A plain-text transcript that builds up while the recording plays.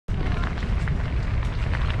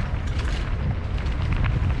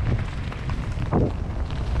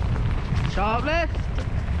Sharp left.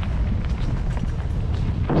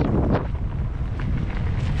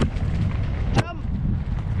 Jump.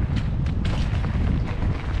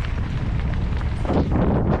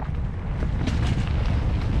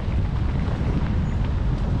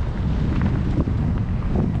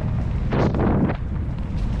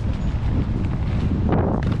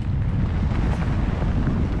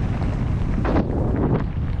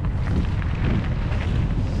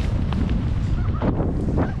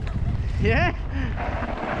 Yeah?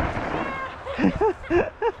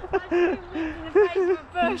 In the face of a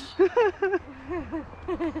bush.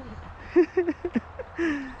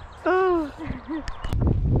 Oh.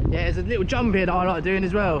 Yeah, there's a little jump here that I like doing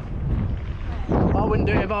as well. I wouldn't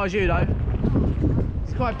do it if I was you though.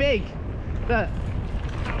 It's quite big. Look.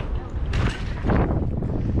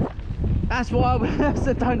 That's why I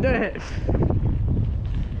said don't do it.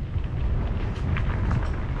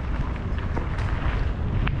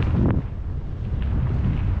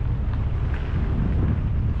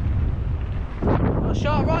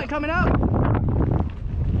 Sharp right coming up.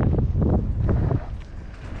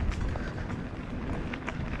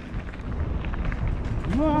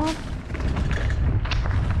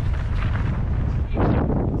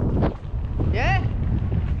 Yeah?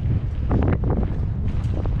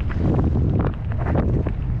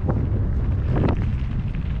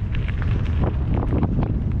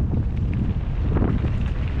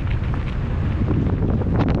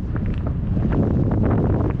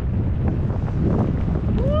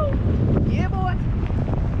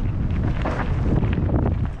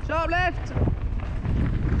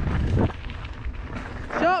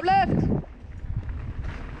 Sharp left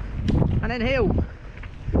and then hill.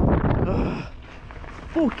 Ugh,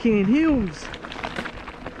 fucking hills.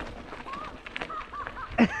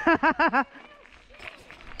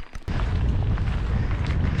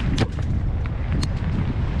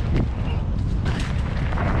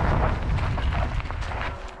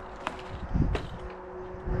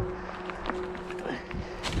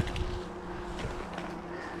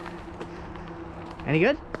 Any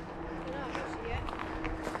good?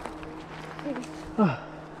 Oh.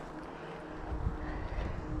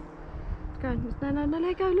 Go, no,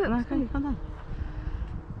 let go, look. No, come down.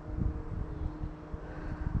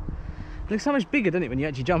 It looks so much bigger, doesn't it, when you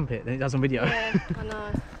actually jump it than it does on video? Yeah, I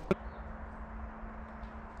know.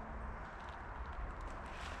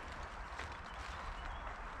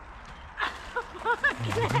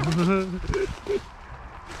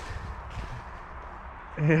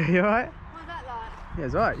 You alright? What's that like? Yeah,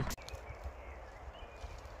 it's alright.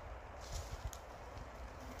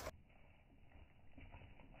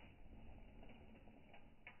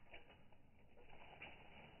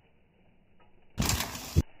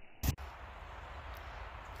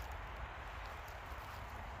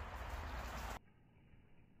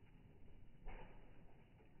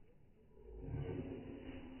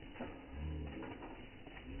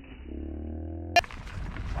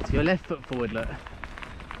 So your left foot forward, look.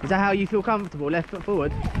 Is that how you feel comfortable, left foot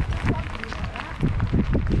forward?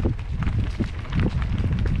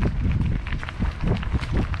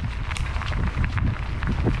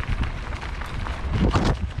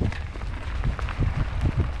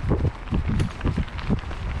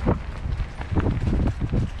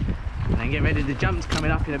 And then get ready, the jump's coming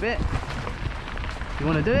up in a bit. You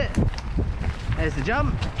want to do it? There's the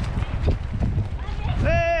jump.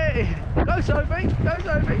 Hey! Go Sophie! Go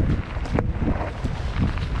Sophie!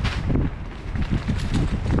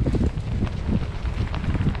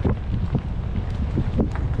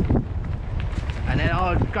 And then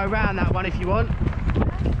I'll go round that one if you want.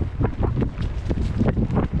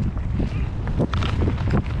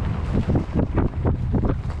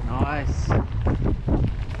 Nice.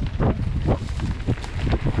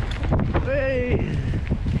 Hey!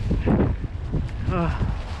 Oh.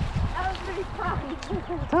 That was really fun.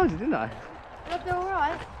 I told you, didn't I? Did I do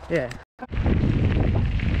alright? Yeah.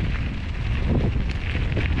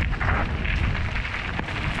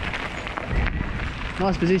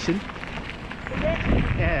 Nice position. Is it?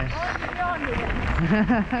 Yeah.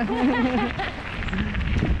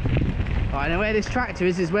 Right, and where this tractor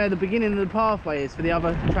is where the beginning of the pathway is for the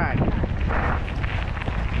other track.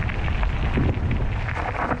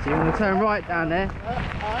 So you want to turn right down there.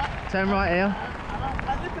 Turn right here.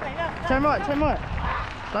 Turn right, turn right.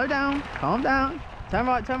 Slow down, calm down. Turn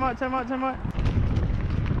right, turn right, turn right, turn right.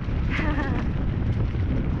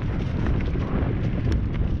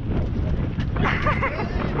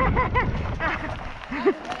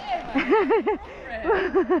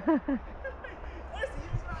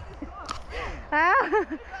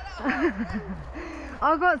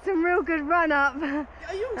 I got some real good run up. Are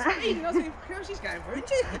you on speed? And I was thinking, how's she's going for, isn't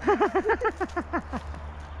she?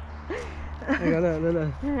 Hang on,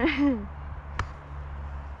 look.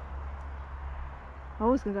 I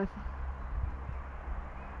was going to go for...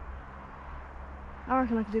 I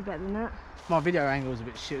reckon I could do better than that. My video angle was a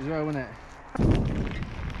bit shit as well, wasn't it?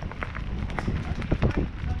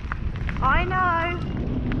 I know.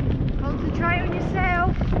 Concentrate on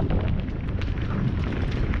yourself.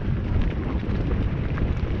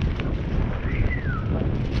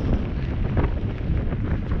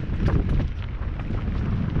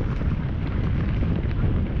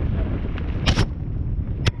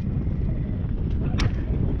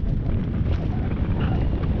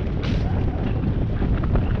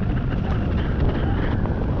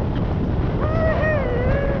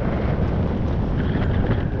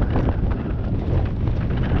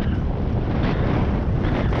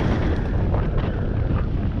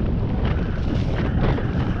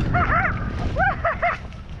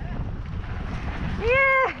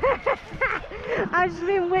 I've just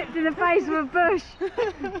been whipped in the face with a bush.